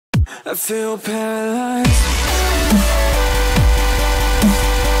I feel paralyzed.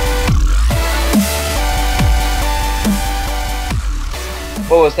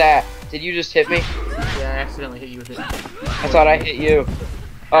 What was that? Did you just hit me? Yeah, I accidentally hit you with it. I thought I hit you.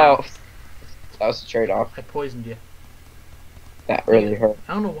 Oh, that was a trade-off. I poisoned you. That really hurt.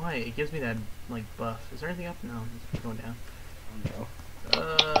 I don't know why. It gives me that, like, buff. Is there anything up? No, it's going down.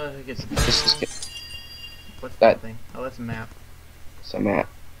 It gets This is good. What's that thing? Oh, that's a map. So Matt.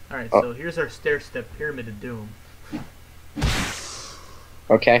 Alright, Oh. so here's our stair-step pyramid of doom.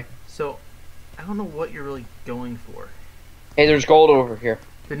 Okay. So, I don't know what you're really going for. Hey, there's gold over here.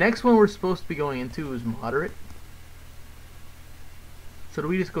 The next one we're supposed to be going into is moderate. So do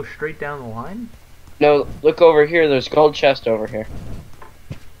we just go straight down the line? No, look over here. There's gold chest over here.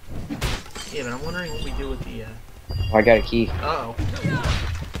 Yeah, but I'm wondering what we do with the, Oh, I got a key. Uh-oh.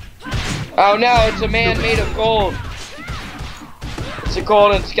 Oh no, it's a man made of gold. It's a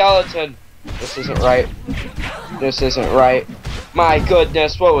golden skeleton. This isn't right. This isn't right. My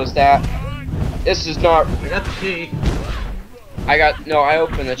goodness, what was that? This is not... I got the key. I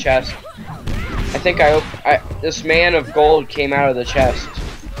opened the chest. I think this man of gold came out of the chest.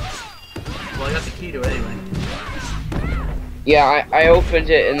 Well, I got the key to it anyway. Yeah, I opened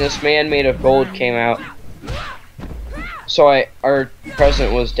it and this man made of gold came out. So our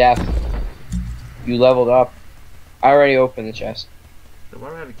present was death. You leveled up. I already opened the chest. So why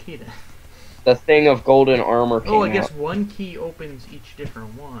do I have a key then? The thing of golden armor came out. Oh, I guess one key opens each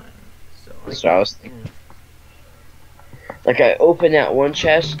different one. So That's what I was thinking. Like I opened that one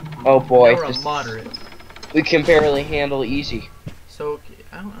chest. Oh boy, now we're on moderate. We can barely handle easy. So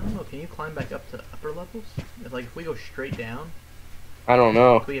I don't know. Can you climb back up to upper levels? If we go straight down, I don't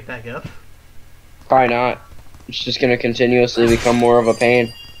know. can we get back up? Probably not. It's just gonna continuously become more of a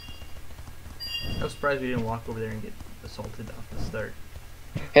pain. I'm surprised we didn't walk over there and get assaulted off the start.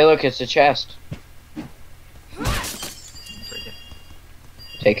 Hey, look, it's a chest. It's right there.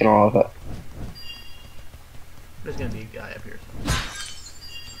 Taking all of it. There's gonna be a guy up here.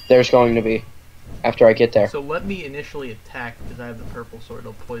 There's going to be. After I get there. So let me initially attack because I have the purple sword.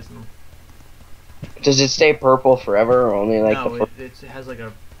 It'll poison them. Does it stay purple forever or only like No, the it has like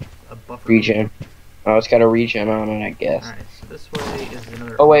a buffer. regen? Oh, it's got a regen on it, I guess. Alright, so this way is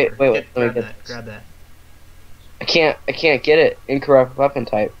another. Oh wait, order. let me Grab get that. this. Grab that. I can't get it. Incorrect weapon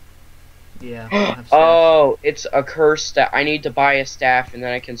type. Yeah. I don't have staff. Oh, it's a curse that I need to buy a staff and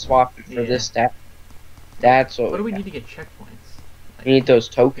then I can swap it for this staff. That's what. What do we got. need to get checkpoints? Like, We need those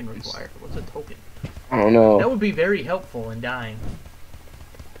token tokens. required. What's a token? I don't know. That would be very helpful in dying.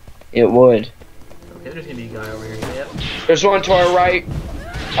 It would. Okay, there's gonna be a guy over here. Yep. There's one to our right.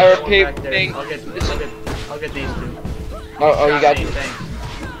 I One repeat, back there. thing. I'll get these two. Oh, you got. me, thanks.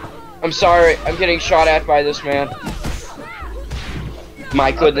 I'm sorry. I'm getting shot at by this man.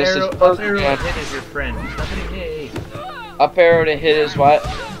 My goodness, up this arrow bird and man. hit is your friend. Stop hitting me. Up arrow to hit is what?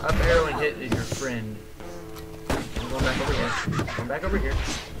 Up arrow and hit is your friend. I'm going back over here. Going back over here.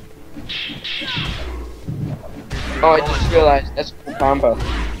 Oh, I just realized that's a cool combo.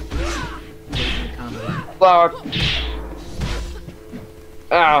 Block.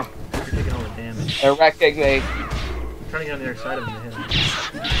 Ow. You're taking all the damage. They're wrecking me. I'm trying to get on the other side of him to hit him.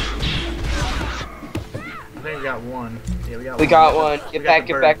 I think we got one. Yeah, we got one. We got one. We Get got back, the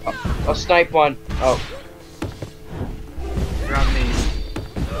get bird. back. I'll snipe one. Oh. You're on me.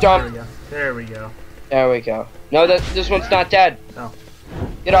 Jump. There we go. There we go. There we go. No, this one's not dead. Oh.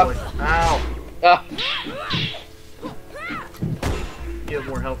 Get up. Ow. Ah, You have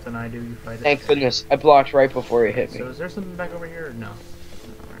more health than I do. You fight it. thank goodness. I blocked right before he hit So me. is there something back over here or no?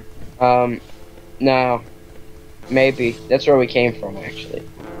 Alright. No. Maybe. That's where we came from, actually.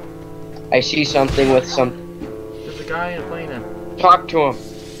 I see something with some... There's a guy in a plane then. Talk to him.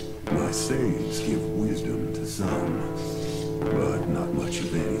 My sayings give wisdom to some, but not much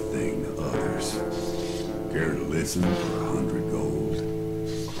of anything to others. Care to listen for 100 gold?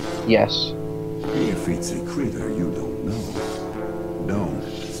 Yes. If it's a critter you don't know, don't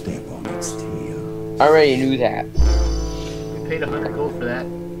step on its tail. I already knew that. We paid 100 gold for that.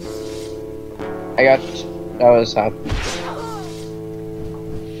 I got... That was... Uh-oh.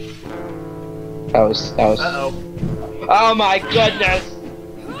 Oh my goodness!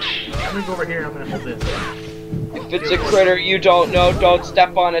 I'm gonna go over here and I'm gonna hold this. If it's a critter you don't know, don't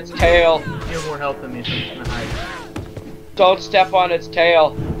step on its tail. You have more health than me, so I'm just gonna hide. Don't step on its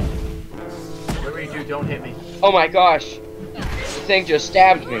tail. Whatever you do, don't hit me. Oh my gosh. The thing just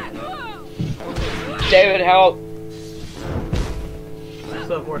stabbed me. David, help. I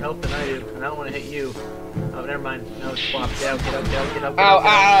still have more health than I do, and I don't want to hit you. Oh, never mind. Now it's swapped. Get out, get out, get out, get out. Ow,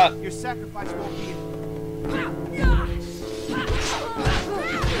 ah! Your sacrifice won't be.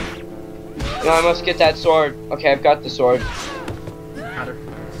 No, I must get that sword. Okay, I've got the sword. Got her.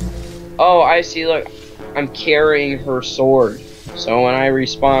 Oh, I see. Look, I'm carrying her sword. So when I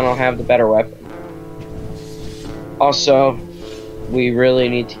respawn, I'll have the better weapon. Also, we really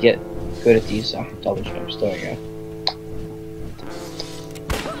need to get good at these double jumps. There we go.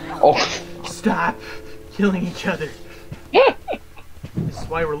 Oh. Stop killing each other. This is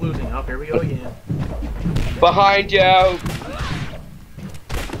why we're losing. Oh, here we go again. Behind you!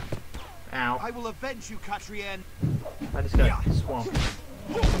 Ow. I will avenge you, Katrien. I just got swamped.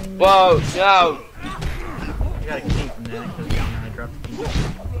 Whoa, no! I got a key from that because I dropped the key.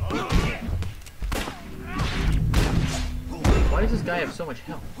 Why does this guy have so much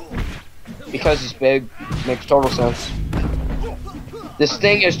health? Because he's big. Makes total sense. This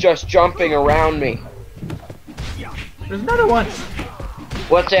thing is just jumping around me. There's another one!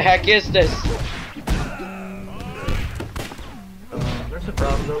 What the heck is this? There's some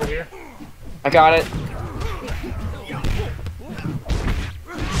problems over here. I got it.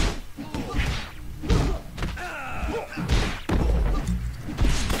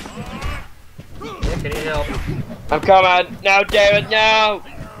 Nick, I need help. I'm coming. No, David, no!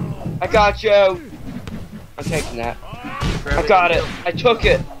 I got you. I'm taking that. I got it. I took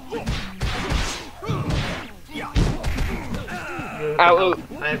it. Ow.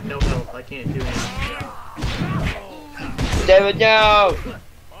 I have no health. I can't do anything. David, no!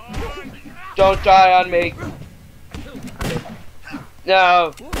 Don't die on me. Okay.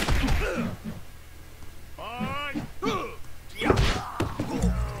 No.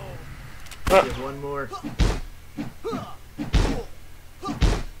 There's one more.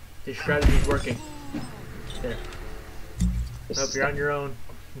 This strategy's working. There. Nope, you're on your own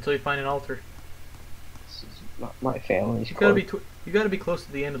until you find an altar. This is not my family's You gotta be close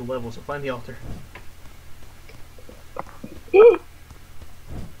to the end of the level, so find the altar.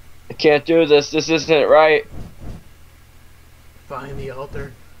 I can't do this. This isn't right. Find the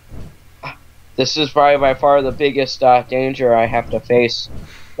altar. This is probably by far the biggest danger I have to face.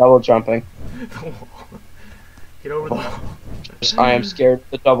 Double jumping. Get over the wall. I am scared of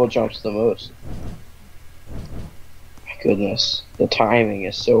the double jumps the most. My goodness. The timing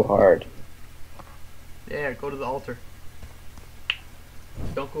is so hard. Yeah, go to the altar.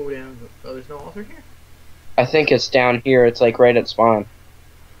 Don't go down. Oh, there's no altar here? I think it's down here. It's like right at spawn.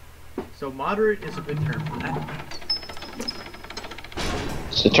 So moderate is a good term for that.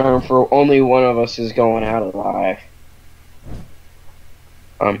 It's a term for only one of us is going out alive.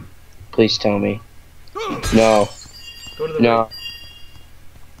 Please tell me. No. Go to the No. right.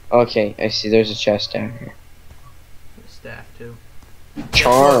 Okay, I see. There's a chest down here. Staff too.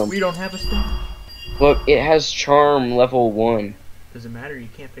 Charm. We don't have a staff. Look, it has charm level 1. Doesn't matter. You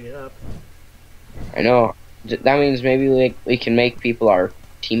can't pick it up. I know. That means maybe we can make people our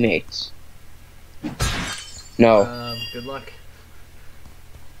teammates. No. Good luck.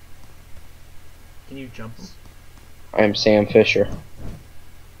 Can you jump them? I'm Sam Fisher.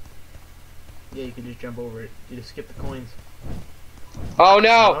 Yeah, you can just jump over it. You just skip the coins. Oh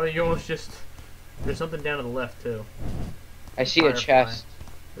no! Oh, you almost just... There's something down to the left, too. I see a Firefly. chest.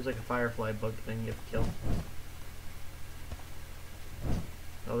 There's like a firefly bug thing you have to kill.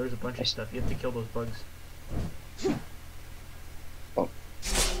 Oh, there's a bunch of stuff. You have to kill those bugs. Oh.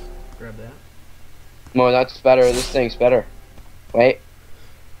 Grab that. No, that's better. This thing's better. Wait.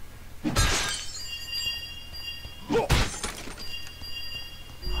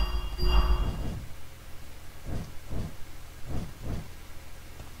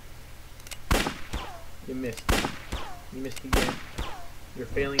 You missed. You missed again. You're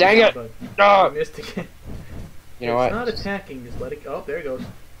failing. Dang it! Bug. No! You missed again. You know what? It's not attacking. Just let it go. Oh, there it goes.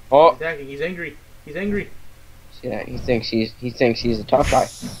 Oh, He's attacking. He's angry. He's angry. see that? He thinks he's a tough guy.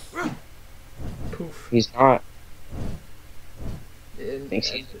 Poof. He's not.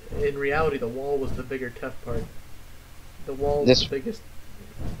 In reality, the wall was the bigger tough part. The wall was This- the biggest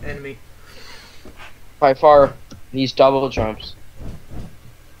enemy. By far, these double jumps.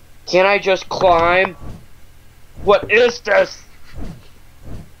 Can I just climb? What is this?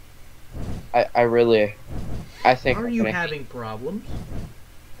 I think. Are you having problems?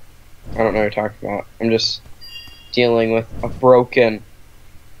 I don't know what you're talking about. I'm just dealing with a broken.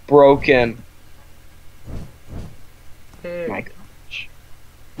 Hey. My gosh.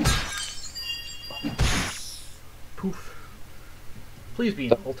 Poof. Please be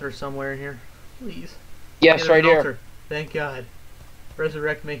an altar somewhere in here. Please. Yes, Get right an here. altar. Thank God.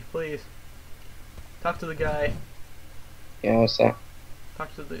 Resurrect me, please. Talk to the guy. Yeah, what's that?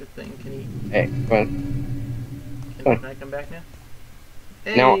 Talk to the thing. Can he? Hey, come on. Can I come back now?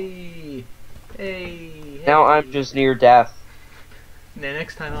 Hey. Now- Hey. Now hey. I'm just near death.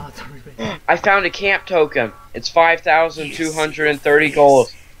 next time I'll have to remake. I found a camp token. It's 5,230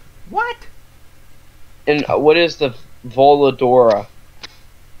 gold. What? And what is the Voladora?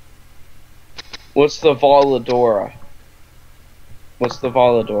 What's the Voladora? What's the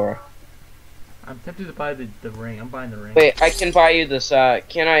Voladora? I'm tempted to buy the ring. I'm buying the ring. Wait, I can buy you this,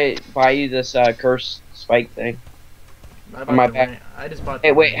 can I buy you this, cursed spike thing? I on my bought the back. ring. I just bought Hey,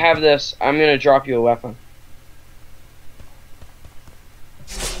 the wait, ring. have this. I'm gonna drop you a weapon.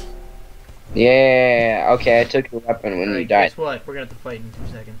 Yeah, okay, I took your weapon when you Alright, died. guess what? We're gonna have to fight in 2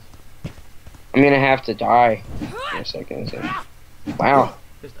 seconds. I'm gonna have to die in a second. Wow.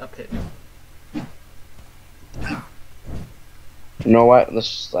 Just up hit. You know what? Let's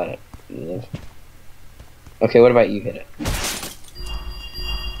just let it live. Okay, what about you hit it?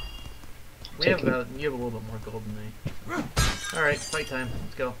 You have a little bit more gold than me. Alright, fight time.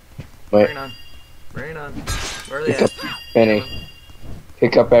 Let's go. Wait. Bring it on. Bring it on. Where are they Pick at? up penny.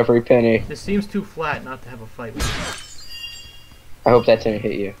 Pick up every penny. This seems too flat not to have a fight with I hope that didn't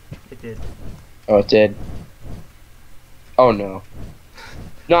hit you. it. It did. Oh, it did. Oh no.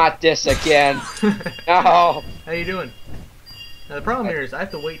 Not this again. No. How you doing? Now the problem here is I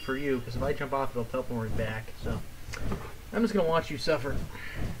have to wait for you, because if I jump off it'll teleport me back, so I'm just gonna watch you suffer.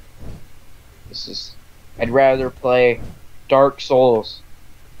 This is. I'd rather play Dark Souls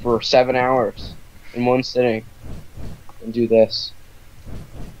for 7 hours in one sitting than do this.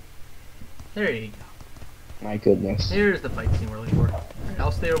 There you go. My goodness. Here's the fight scene we're looking for. Alright,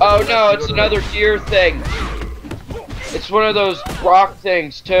 I'll stay over Oh to the no, left, you it's go to the another right. gear thing. It's one of those rock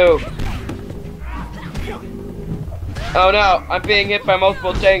things too. Oh no, I'm being hit by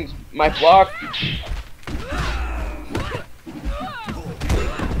multiple things. My block.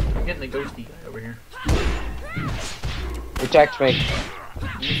 I'm getting the ghosty guy over here. Protect me.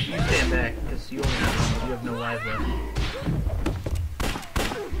 You stand back, because you have no lives left.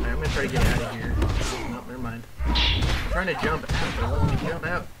 Alright, I'm gonna try to get out of here. No, never mind. I'm trying to jump out, but it won't let me jump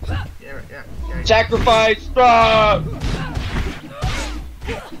out. Yeah, right, yeah. Sacrifice! Stop!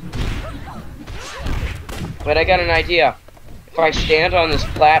 But I got an idea. If I stand on this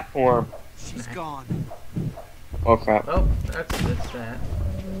platform. She's gone. Oh crap. Oh, that's that.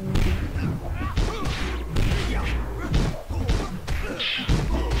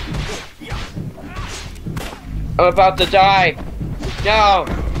 I'm about to die. No!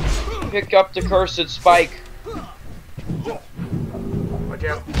 Pick up the cursed spike. Watch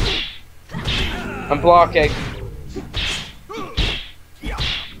out. I'm blocking.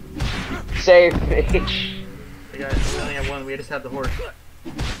 Save me. We only have one. We just have the horse.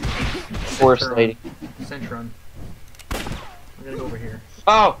 Horse lady. Centron. I'm gonna go over here.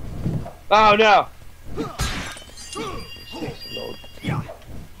 Oh! Oh no!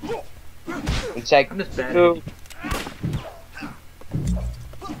 It's like, I'm just bad at who? it.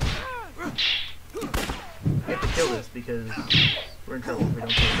 We have to kill this because we're in trouble if we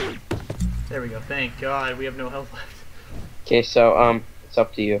don't kill it. There we go. Thank God we have no health left. Okay, so, it's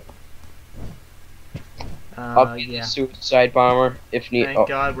up to you. I'll be Yeah. the suicide bomber if need. Thank Oh,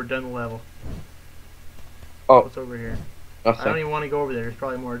 God we're done the level. Oh. What's over here? I don't nothing. even want to go over there. There's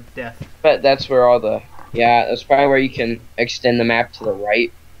probably more death. But that's where all the. Yeah, that's probably where you can extend the map to the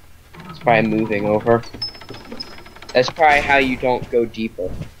right. It's probably moving over. That's probably how you don't go deeper.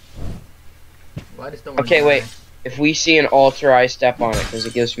 Well, I just don't want Okay, wait. If we see an altar, I step on it because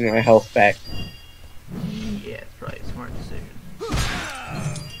it gives me my health back. Yeah, it's probably a smart decision.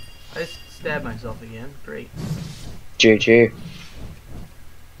 I just stabbed myself again. Great. GG.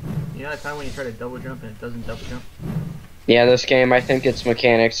 You know that time when you try to double jump and it doesn't double jump? Yeah, this game, I think its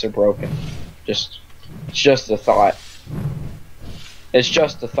mechanics are broken. It's just a thought. It's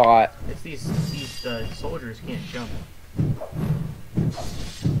just a thought. It's these soldiers can't jump.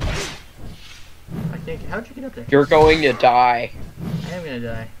 I think. How'd you get up there? You're going to die I am gonna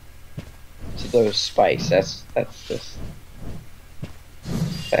die. to those spikes. That's just.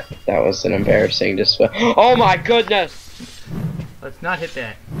 That was an embarrassing display. Oh my goodness! Let's not hit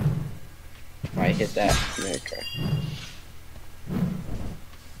that. I hit that. Okay.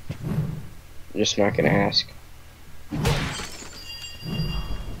 I'm just not gonna ask.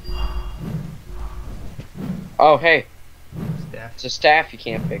 Oh hey, Staff. it's a staff you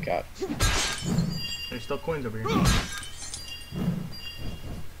can't pick up. There's still coins over here.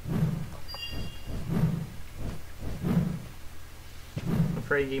 I'm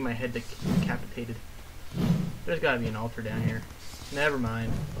afraid getting my head decapitated. There's gotta be an altar down here. Never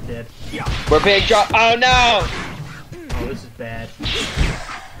mind. I'm dead. We're being dropped. Oh no! Oh, this is bad.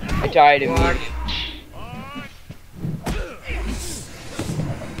 I died immediately.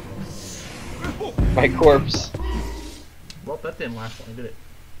 My corpse. Well, that didn't last long, did it?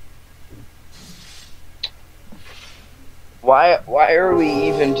 Why are we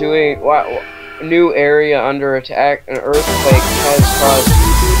even doing new area under attack? An earthquake has caused